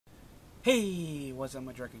Hey, what's up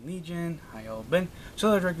my Dragon Legion? How y'all been?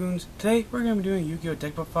 So Dragoons, today we're going to be doing a Yu-Gi-Oh!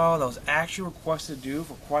 Deck profile that was actually requested to do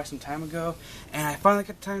for quite some time ago, and I finally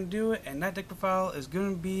got the time to do it, and that deck profile is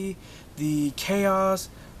going to be the Chaos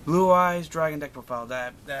Blue Eyes Dragon deck profile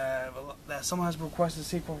that someone has requested to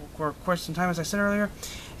see for quite some time, as I said earlier,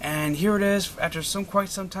 and here it is. After quite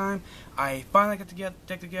some time, I finally got the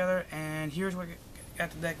deck together, and here's what at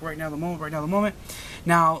the deck right now, the moment.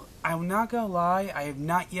 Now, I'm not gonna lie, I have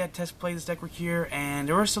not yet test played this deck right here, and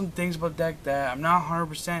there are some things about the deck that I'm not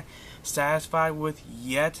 100% satisfied with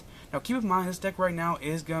yet. Now, keep in mind, this deck right now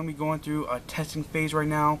is gonna be going through a testing phase right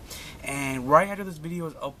now, and right after this video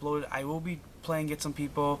is uploaded, I will be playing against some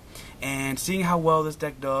people and seeing how well this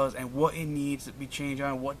deck does and what it needs to be changed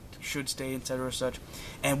on, what should stay, etc. such,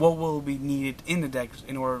 and what will be needed in the deck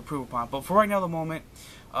in order to improve upon. But for right now, the moment.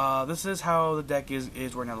 This is how the deck is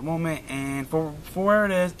right now at the moment, and for where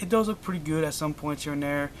it is, it does look pretty good at some points here and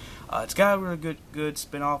there. It's got a really good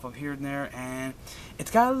spin-off of here and there, and it's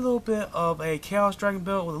got a little bit of a Chaos Dragon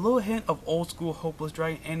build with a little hint of old school Hopeless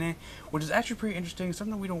Dragon in it, which is actually pretty interesting.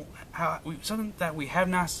 Something that we have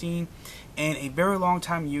not seen in a very long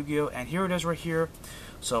time in Yu-Gi-Oh! And here it is right here.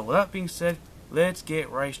 So with that being said, let's get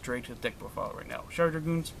right straight to the deck profile right now. Shard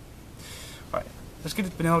Dragoons. Alright. Let's get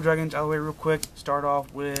the vanilla dragons out of the way real quick. Start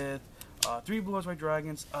off with 3 Blue Eyes White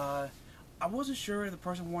Dragons. I wasn't sure if the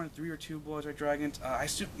person wanted 3 or 2 Blue Eyes White Dragons.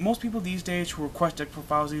 Most people these days who request deck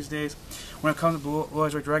profiles these days, when it comes to Blue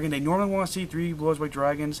Eyes White Dragon, they normally want to see 3 Blue Eyes White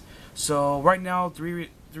Dragons. So right now,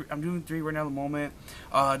 I'm doing 3 right now at the moment.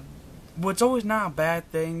 What's always not a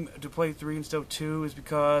bad thing to play 3 instead of 2 is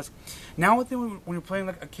because now when you're playing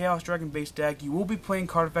like a Chaos Dragon based deck, you will be playing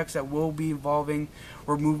card effects that will be involving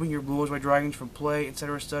removing your Blue Eyes White Dragons from play,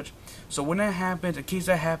 etc. such. So when that happens, in case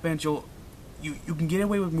that happens, you can get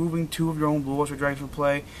away with moving 2 of your own Blue Eyes White Dragons from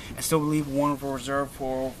play and still leave 1 for reserve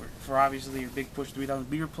for obviously your big push 3000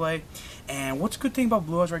 beater play. And what's a good thing about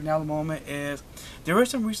Blue Eyes right now at the moment is there is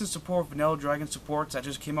some recent support, Vanilla Dragon supports that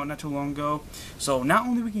just came out not too long ago. So not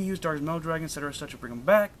only we can use Dark Vanilla Dragon, etc. such to bring them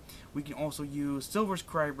back, we can also use Silver's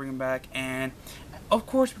Cry to bring them back, and of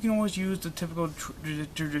course we can always use the typical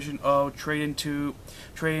tradition of trade in,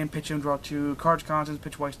 pitch in, draw 2, cards constants,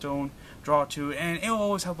 pitch White Stone, draw 2, and it will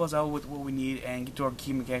always help us out with what we need and get to our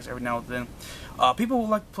key mechanics every now and then. People would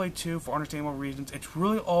like to play 2 for understandable reasons. It's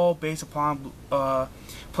really all based upon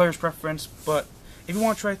player's preference, but if you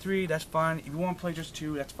want to try 3, that's fine. If you want to play just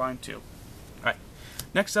 2, that's fine too. Alright.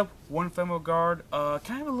 Next up, 1 Ephemeral Guard,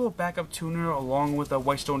 kind of a little backup tuner along with a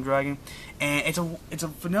White Stone Dragon, and it's a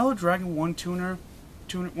Vanilla Dragon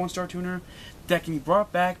 1-star tuner that can be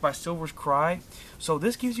brought back by Silver's Cry. So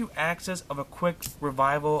this gives you access of a quick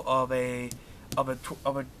revival of a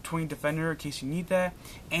Twin Defender in case you need that,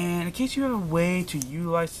 and in case you have a way to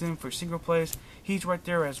utilize him for single plays, he's right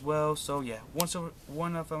there as well. So yeah,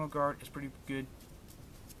 1 Ephemeral Guard is pretty good.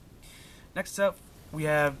 Next up, we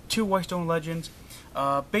have 2 White Stone Legends.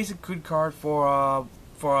 Basic good card for a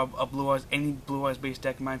any Blue Eyes based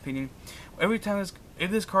deck in my opinion. Every time if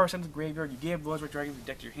this card is sent to the graveyard, you get Blue Eyes White Dragon to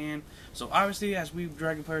deck to your hand. So obviously, as we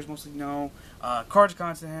Dragon players mostly know, cards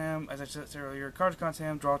constant him, as I said earlier, cards constant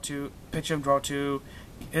him, draw 2, pitch him, draw 2,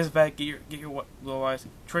 his back, get your Blue Eyes,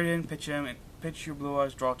 trade in, pitch him, and pitch your Blue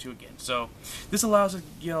Eyes, draw 2 again. So this allows us to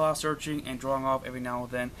get a lot of searching and drawing off every now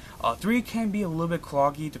and then. 3 can be a little bit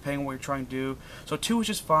cloggy depending on what you're trying to do. So 2 is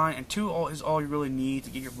just fine, and 2 is all you really need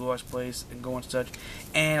to get your Blue Eyes placed and go and such.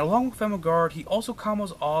 And along with Ephemeral Guard, he also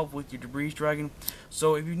combos off with your Debris Dragon.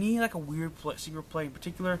 So if you need like a weird secret play in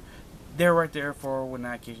particular, they're right there for when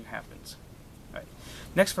that occasion happens. All right.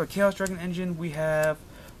 Next, for the Chaos Dragon engine, we have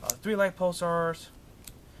 3 Light Pulsars,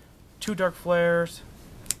 2 Dark Flares,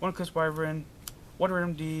 1 Eclipse Wyvern, 1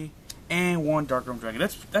 Random D, and 1 Dark Realm Dragon.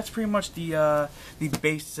 That's pretty much the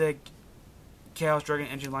basic Chaos Dragon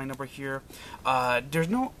engine lineup right here. I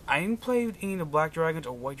didn't play any of the Black Dragons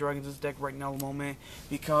or White Dragons in this deck right now at the moment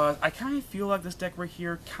because I kind of feel like this deck right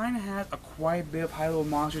here kind of has a quite bit of high-level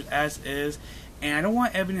monsters as is, and I don't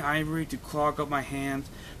want Ebony Ivory to clog up my hands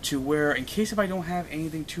to where, in case if I don't have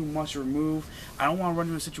anything too much to remove, I don't want to run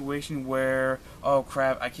into a situation where, oh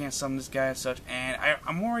crap, I can't summon this guy and such, and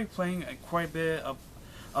I'm already playing quite a bit of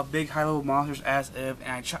big high-level monsters as if,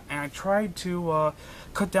 and I tried to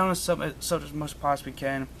cut down as much as possibly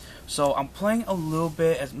can. So I'm playing a little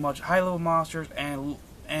bit as much high-level monsters and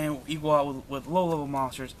equal out with low-level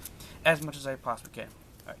monsters as much as I possibly can.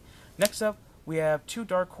 All right. Next up, we have 2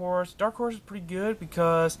 Dark Horse. Dark Horse is pretty good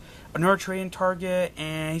because another trading target,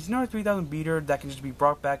 and he's another 3000 beater that can just be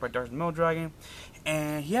brought back by Dark Mill Dragon.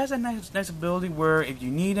 And he has a nice ability where if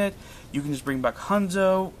you need it, you can just bring back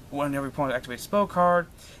Hanzo whenever your opponent activates a spell card.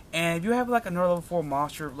 And if you have like another level 4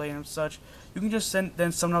 monster laying and such, you can just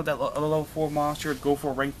then summon out that level 4 monster, go for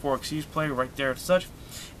a rank 4 Xyz play right there and such.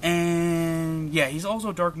 And yeah, he's also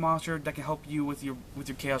a dark monster that can help you with your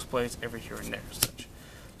chaos plays every here and there and such.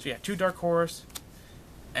 So yeah, 2 Dark Horse.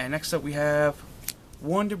 And next up we have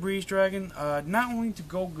 1 Debris Dragon, not only to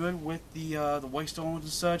go good with the White Stones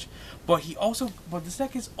and such, but this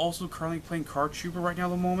deck is also currently playing Card Trooper right now at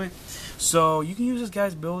the moment. So you can use this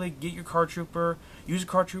guy's ability, get your Card Trooper, use the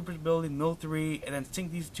Card Trooper's ability, mill 3, and then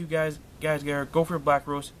sync these 2 guys together, go for your Black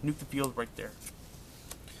Rose, nuke the field right there.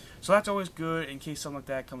 So that's always good in case something like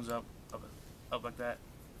that comes up like that.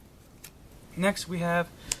 Next we have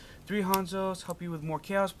 3 Hanzos, help you with more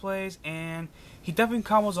chaos plays, and he definitely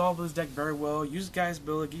combos off with his deck very well. Use this guy's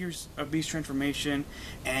ability, get your Beast Transformation,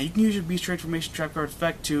 and you can use your Beast Transformation trap card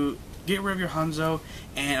effect to get rid of your Hanzo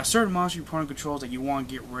and a certain monster your opponent controls that you want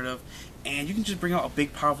to get rid of, and you can just bring out a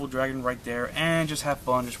big powerful dragon right there and just have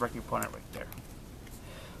fun just wrecking your opponent right there.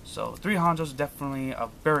 So 3 Hanzos is definitely a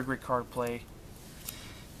very great card play.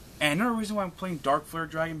 And another reason why I'm playing Dark Flare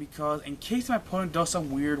Dragon, because in case my opponent does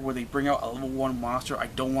something weird where they bring out a level 1 monster I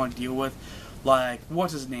don't want to deal with, like,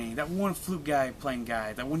 what's his name? That one flute guy playing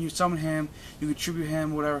guy, that when you summon him, you can tribute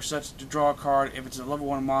him, whatever such, to draw a card. If it's a level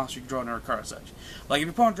 1 monster, you can draw another card as such. Like, if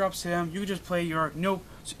your opponent drops him, you can just play your, nope,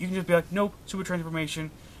 you can just be like, nope, Super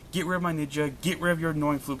Transformation, get rid of my ninja, get rid of your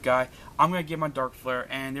annoying flute guy, I'm going to get my Dark Flare,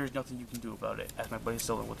 and there's nothing you can do about it, as my buddy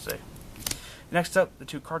Sylvan would say. Next up, the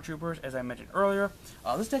 2 Card Troopers, as I mentioned earlier.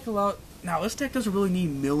 This deck doesn't really need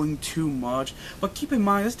milling too much, but keep in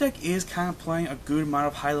mind, this deck is kind of playing a good amount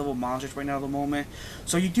of high-level monsters right now at the moment.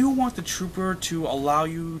 So you do want the Trooper to allow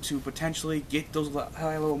you to potentially get those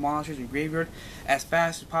high-level monsters in your graveyard as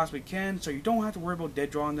fast as you possibly can, so you don't have to worry about dead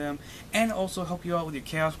drawing them, and also help you out with your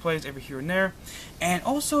chaos plays every here and there. And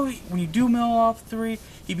also, when you do mill off 3,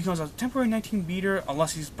 he becomes a temporary 19 beater,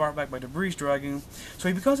 unless he's brought back by Debris Dragon. So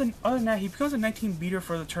he becomes other than that, he becomes a 19 beater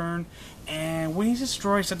for the turn, and when he's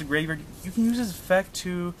destroyed, set the graveyard, you can use his effect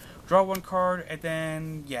to draw 1 card, and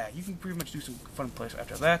then, yeah, you can pretty much do some fun plays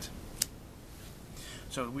after that.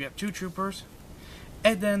 So we have 2 Troopers,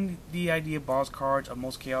 and then the idea boss cards of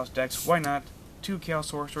most Chaos decks, why not? 2 Chaos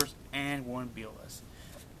Sorcerers, and 1 BLS.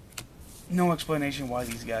 No explanation why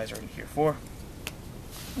these guys are in here for.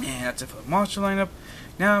 And that's it for the monster lineup.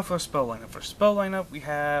 Now for the spell lineup. For the spell lineup, we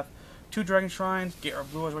have 2 Dragon Shrines, get our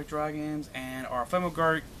Blue Eyes White Dragons, and our Flambeau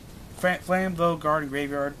Guard and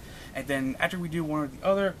Graveyard. And then after we do one or the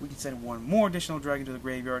other, we can send 1 more additional dragon to the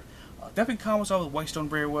graveyard. Definitely combos out with Whitestone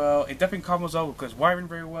very well. It definitely combos out with Glass Wyvern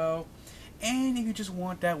very well. And if you just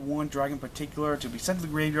want that 1 dragon in particular to be sent to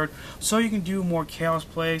the graveyard so you can do more chaos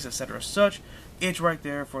plays, etc. such, it's right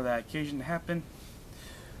there for that occasion to happen.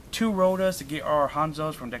 2 Rhodas to get our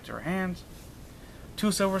Hanzos from deck to our hands.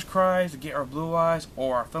 2 Silver's Cries to get our Blue Eyes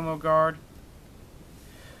or our Ephemeral Guard.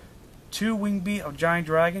 2 Wingbeat of Giant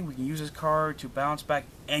Dragon. We can use this card to bounce back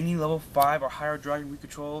any level 5 or higher dragon we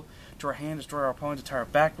control to our hand, destroy our opponent's entire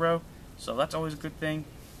back row. So that's always a good thing.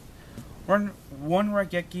 1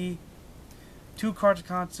 Raigeki, 2 Cards of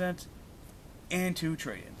Consent, and 2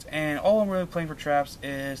 Trade-ins. And all I'm really playing for traps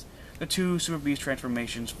is the 2 Super Beast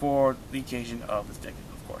transformations for the occasion of this deck,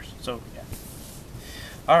 of course. So yeah.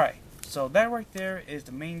 Alright, so that right there is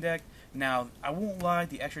the main deck. Now, I won't lie,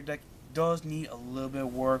 the extra deck does need a little bit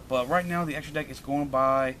of work, but right now the extra deck is going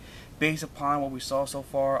by based upon what we saw so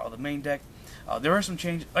far of the main deck. There are some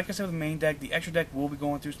changes. Like I said with the main deck, the extra deck will be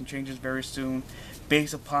going through some changes very soon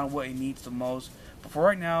based upon what it needs the most. But for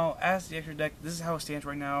right now, as the extra deck, this is how it stands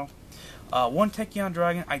right now. 1 Tachyon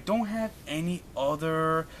Dragon. I don't have any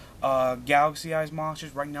other Galaxy Eyes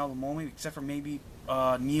monsters right now at the moment, except for maybe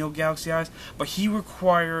Neo Galaxy Eyes, but he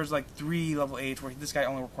requires like 3 level 8s, where this guy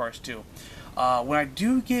only requires 2. When I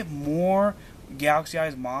do get more Galaxy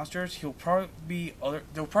Eyes monsters, there'll probably be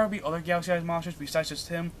other Galaxy Eyes monsters besides just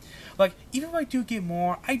him. Like, even if I do get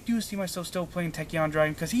more, I do see myself still playing Tachyon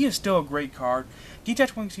Dragon, because he is still a great card.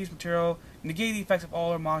 Detach 1 Seas material, negate the effects of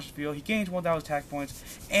all our monsters field, he gains 1,000 attack points,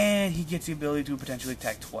 and he gets the ability to potentially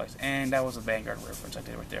attack twice. And that was a Vanguard reference I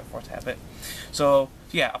did right there, fourth habit. So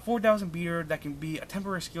yeah, a 4,000 beater that can be a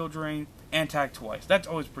temporary skill drain and attack twice. That's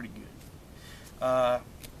always pretty good.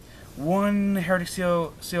 1 Heretic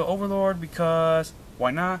Seal Overlord, because why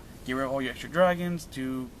not? Get rid of all your extra dragons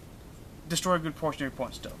to destroy a good portion of your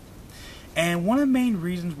opponent's stuff. And one of the main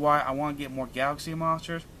reasons why I want to get more Galaxy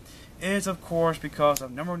monsters is, of course, because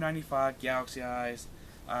of number 95 Galaxy Eyes,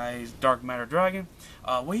 Eyes Dark Matter Dragon.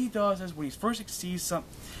 What he does is when he first exceeds some,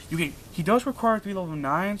 he does require 3 level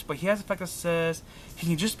 9s, but he has an effect that says he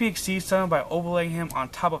can just be exceed summoned by overlaying him on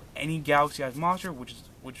top of any Galaxy Eyes monster, which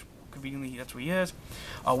conveniently that's what he is.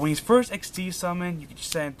 When he's first exceed summoned, you can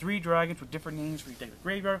send 3 dragons with different names for your deck of the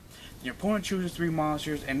graveyard. Then your opponent chooses 3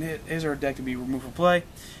 monsters, and his or her deck to be removed from play.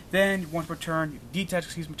 Then once per turn, you can detach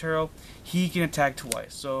Exceed material. He can attack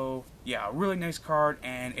twice. So yeah, a really nice card.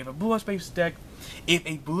 And if a Blue Eyes based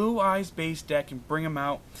deck can bring him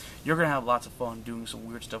out, you're gonna have lots of fun doing some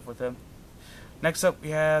weird stuff with him. Next up, we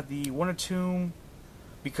have the One Tomb,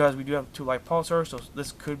 because we do have 2 Light Pulsar, so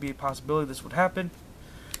this could be a possibility this would happen.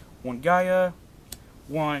 1 Gaia,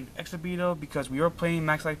 1 Exabeetle, because we are playing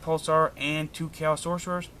Max Light Pulsar, and 2 Chaos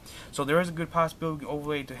Sorcerers. So there is a good possibility we can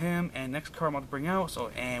overlay it to him, and next card I'm about to bring out.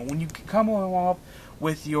 So, and when you combo him off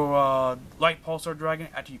with your Light Pulsar Dragon,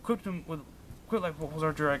 after you equip him with Light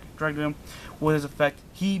Pulsar Dragon him with his effect,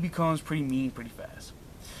 he becomes pretty mean pretty fast.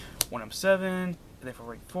 1 M7, and then for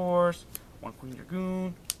rank 4s, 1 Queen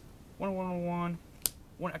Dragoon, 1 101,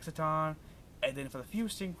 1 Exciton, and then for the few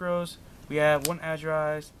synchros, we have 1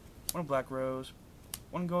 Azurize, 1 Black Rose,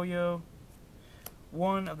 1 Goyo,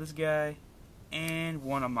 1 of this guy, and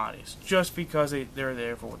 1 Amadeus, just because they're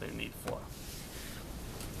there for what they need for.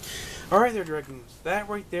 Alright there, Dragoons, that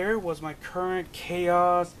right there was my current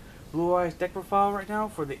Chaos Blue Eyes deck profile right now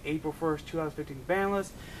for the April 1st, 2015 ban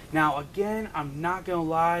list. Now again, I'm not going to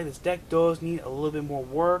lie, this deck does need a little bit more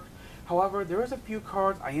work. However, there is a few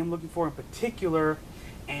cards I am looking for in particular,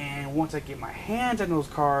 and once I get my hands on those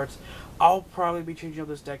cards, I'll probably be changing up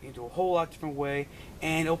this deck into a whole lot different way,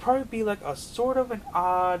 and it'll probably be like a sort of an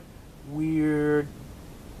odd, weird,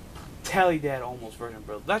 Tally Dad almost version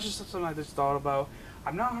build. That's just something I just thought about.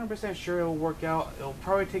 I'm not 100% sure it'll work out. It'll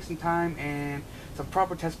probably take some time and some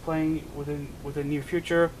proper test playing within the near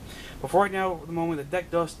future. But for right now, at the moment, the deck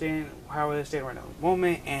does stand how it is standing right now at the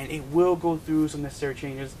moment, and it will go through some necessary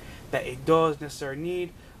changes that it does necessarily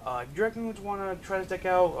need. If Dragoons want to try this deck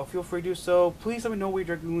out, feel free to do so. Please let me know what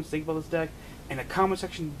your Dragoons think about this deck in the comment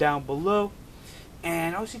section down below.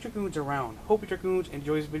 And I'll see Dragoons around. Hope your Dragoons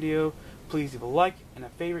enjoy this video. Please leave a like and a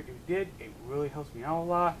favorite if you did. It really helps me out a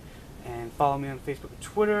lot. And follow me on Facebook and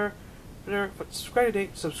Twitter. But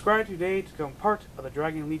subscribe today to become part of the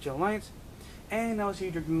Dragon Legion Alliance. And I'll see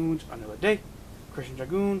you Dragoons another day. Christian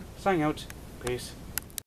Dragoon, signing out. Peace.